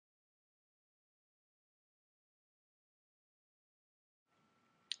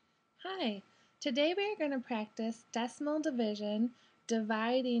Hi, today we are going to practice decimal division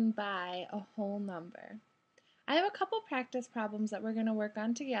dividing by a whole number. I have a couple practice problems that we're going to work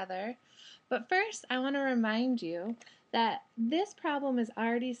on together, but first I want to remind you that this problem is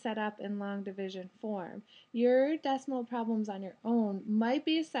already set up in long division form. Your decimal problems on your own might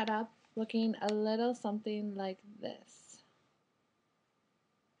be set up looking a little something like this.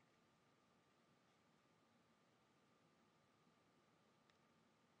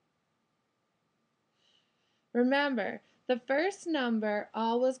 Remember, the first number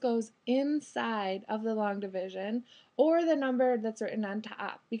always goes inside of the long division or the number that's written on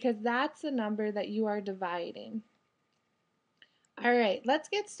top because that's the number that you are dividing. All right, let's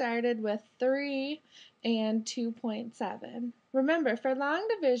get started with 3 and 2.7. Remember, for long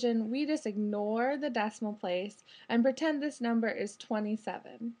division, we just ignore the decimal place and pretend this number is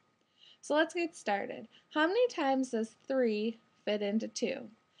 27. So let's get started. How many times does 3 fit into 2?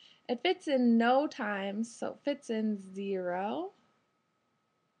 It fits in no times, so it fits in 0.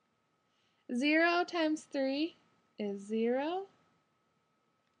 0 times 3 is 0.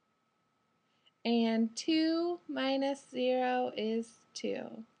 And 2 minus 0 is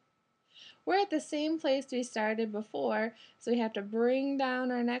 2. We're at the same place we started before, so we have to bring down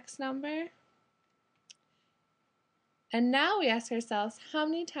our next number. And now we ask ourselves, how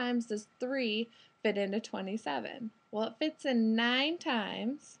many times does 3 fit into 27? Well, it fits in 9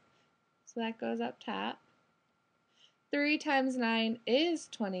 times, so that goes up top. 3 times 9 is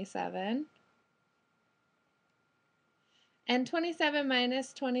 27. And 27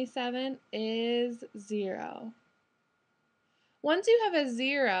 minus 27 is 0. Once you have a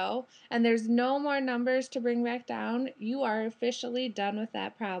 0 and there's no more numbers to bring back down, you are officially done with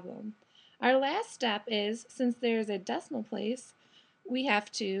that problem. Our last step is, since there's a decimal place, we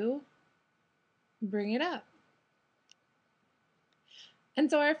have to bring it up. And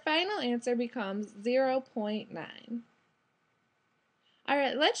so our final answer becomes 0.9. All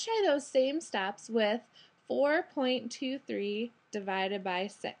right, let's try those same steps with 4.23 divided by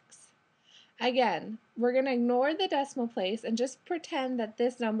 6. Again, we're going to ignore the decimal place and just pretend that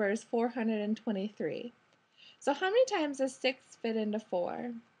this number is 423. So how many times does 6 fit into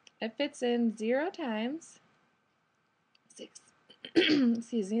 4? It fits in 0 times. 6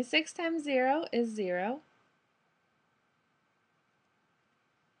 excuse me, 6 times 0 is 0.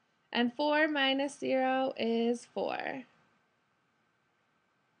 And 4 minus 0 is 4.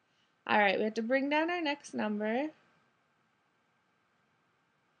 All right, we have to bring down our next number.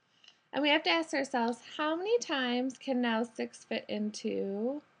 And we have to ask ourselves, how many times can now 6 fit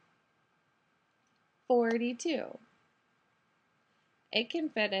into 42? It can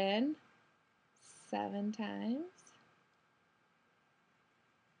fit in 7 times.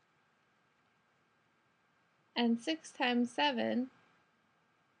 And 6 times 7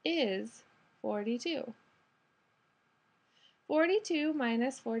 is 42. 42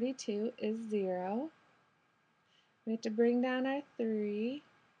 minus 42 is 0. We have to bring down our 3.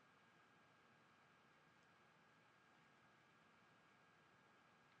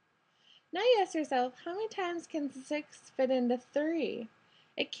 Now you ask yourself, how many times can 6 fit into 3?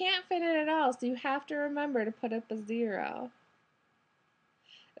 It can't fit in at all, so you have to remember to put up a 0.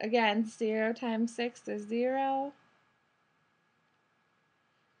 Again, 0 times 6 is 0.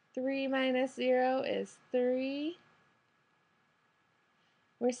 3 minus 0 is 3.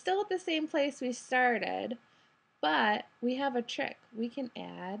 We're still at the same place we started, but we have a trick. We can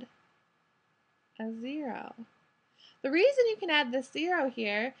add a 0. The reason you can add this 0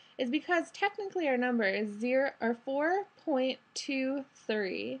 here is because technically our number is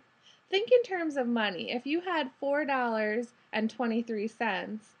 4.23. Think in terms of money. If you had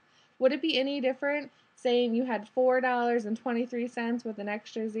 $4.23, would it be any different saying you had $4.23 with an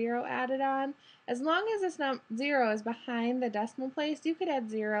extra 0 added on? As long as this 0 is behind the decimal place, you could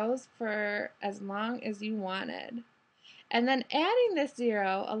add zeros for as long as you wanted. And then adding this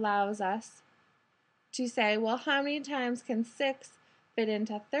 0 allows us to say, well, how many times can 6 fit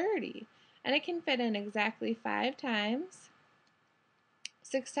into 30? And it can fit in exactly 5 times.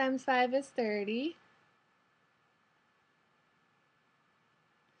 6 times 5 is 30.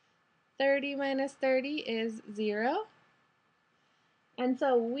 30 minus 30 is 0. And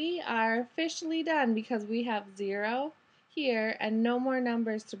so we are officially done because we have 0 here and no more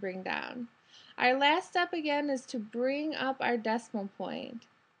numbers to bring down. Our last step again is to bring up our decimal point.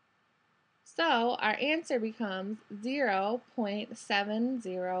 So our answer becomes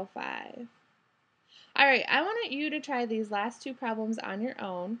 0.705. All right, I want you to try these last two problems on your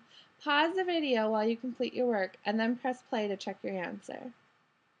own. Pause the video while you complete your work and then press play to check your answer.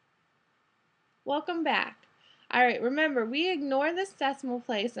 Welcome back. All right, remember, we ignore this decimal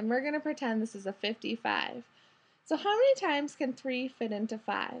place and we're going to pretend this is a 55. So how many times can 3 fit into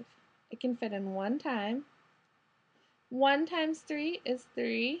 5? It can fit in one time. 1 times 3 is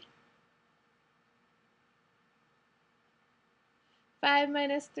 3. 5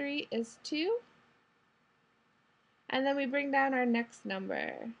 minus 3 is 2. And then we bring down our next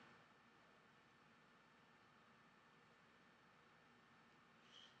number.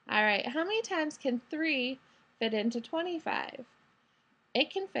 All right, how many times can 3 fit into 25? It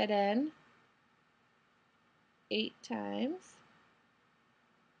can fit in 8 times.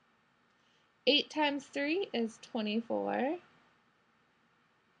 8 times 3 is 24.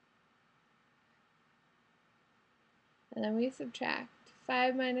 And then we subtract.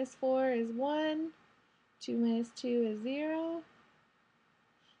 5 minus 4 is 1. 2 minus 2 is 0.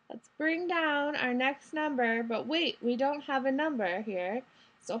 Let's bring down our next number, but wait, we don't have a number here.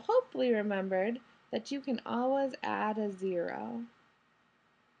 So hopefully remembered that you can always add a 0.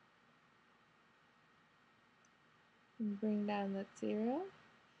 And bring down that 0.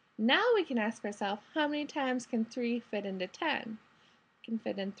 Now we can ask ourselves, how many times can 3 fit into 10? It can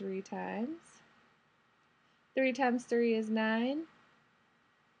fit in 3 times. 3 times 3 is 9.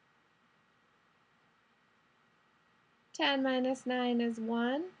 10 minus 9 is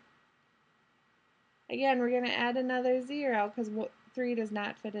 1. Again, we're going to add another 0 because 3 does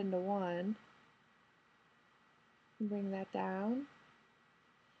not fit into 1. Bring that down.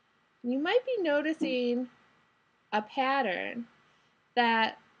 You might be noticing a pattern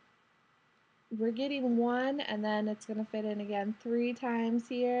that we're getting 1 and then it's going to fit in again 3 times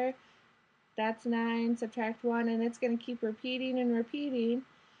here. That's 9, subtract 1, and it's going to keep repeating and repeating.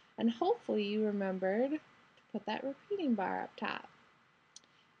 And hopefully you remembered to put that repeating bar up top.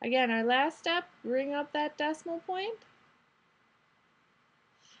 Again, our last step, bring up that decimal point.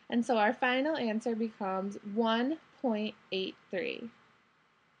 And so our final answer becomes 1.83.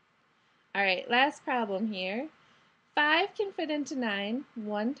 All right, last problem here. 5 can fit into 9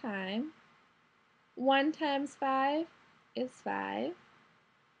 one time. 1 times 5 is 5.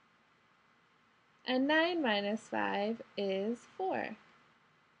 And 9 minus 5 is 4.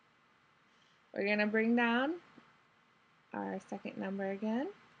 We're going to bring down our second number again.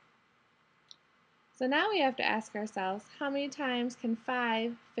 So now we have to ask ourselves, how many times can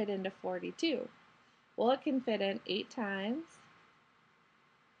 5 fit into 42? Well, it can fit in 8 times.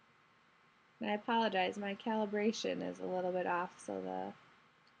 And I apologize, my calibration is a little bit off, so the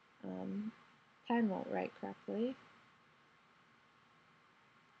pen won't write correctly.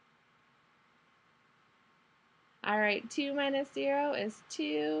 All right, 2 minus 0 is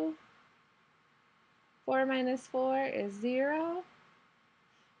 2. 4 minus 4 is 0.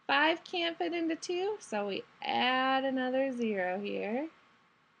 5 can't fit into 2, so we add another 0 here.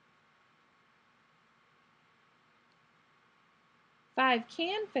 5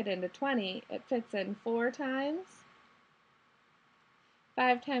 can fit into 20. It fits in 4 times.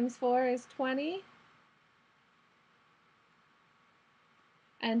 5 times 4 is 20.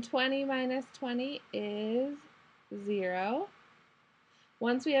 And 20 minus 20 is 0.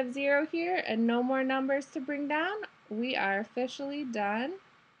 Once we have 0 here and no more numbers to bring down, we are officially done.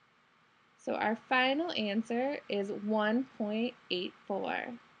 So our final answer is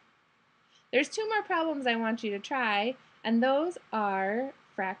 1.84. There's 2 more problems I want you to try, and those are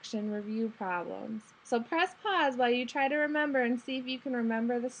fraction review problems. So press pause while you try to remember and see if you can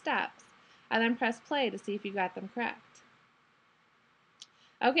remember the steps, and then press play to see if you got them correct.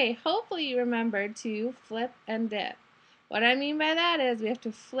 Okay, hopefully you remembered to flip and dip. What I mean by that is we have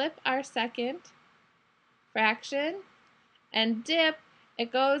to flip our second fraction and dip.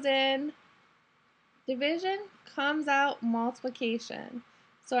 It goes in division, comes out multiplication.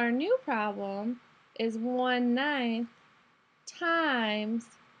 So our new problem is 1/9 times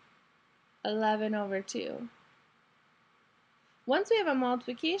 11 over 2. Once we have a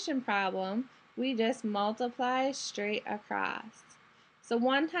multiplication problem, we just multiply straight across. So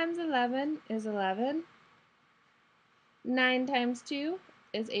 1 times 11 is 11. 9 times 2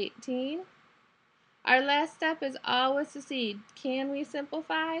 is 18. Our last step is always to see, can we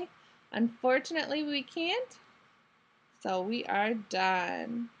simplify? Unfortunately, we can't, so we are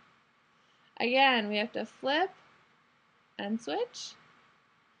done. Again, we have to flip and switch.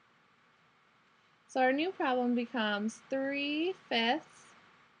 So our new problem becomes 3/5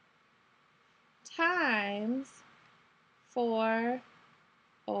 times 4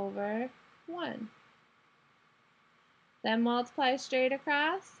 over 1. Then multiply straight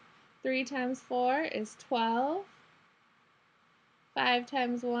across. 3 times 4 is 12. 5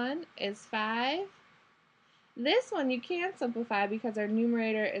 times 1 is 5. This one you can't simplify because our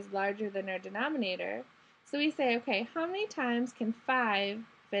numerator is larger than our denominator. So we say, okay, how many times can 5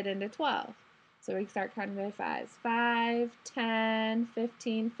 fit into 12? So we start counting by 5s. 5, 10,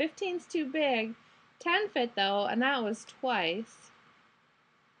 15. 15's too big. 10 fit though, and that was twice.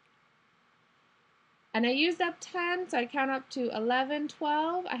 And I used up 10, so I count up to 11,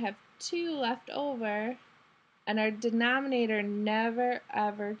 12. I have 2 left over, and our denominator never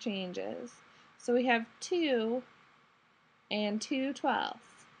ever changes. So we have 2 and 2 12ths.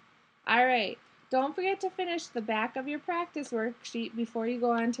 All right, don't forget to finish the back of your practice worksheet before you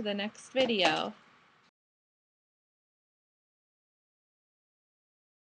go on to the next video.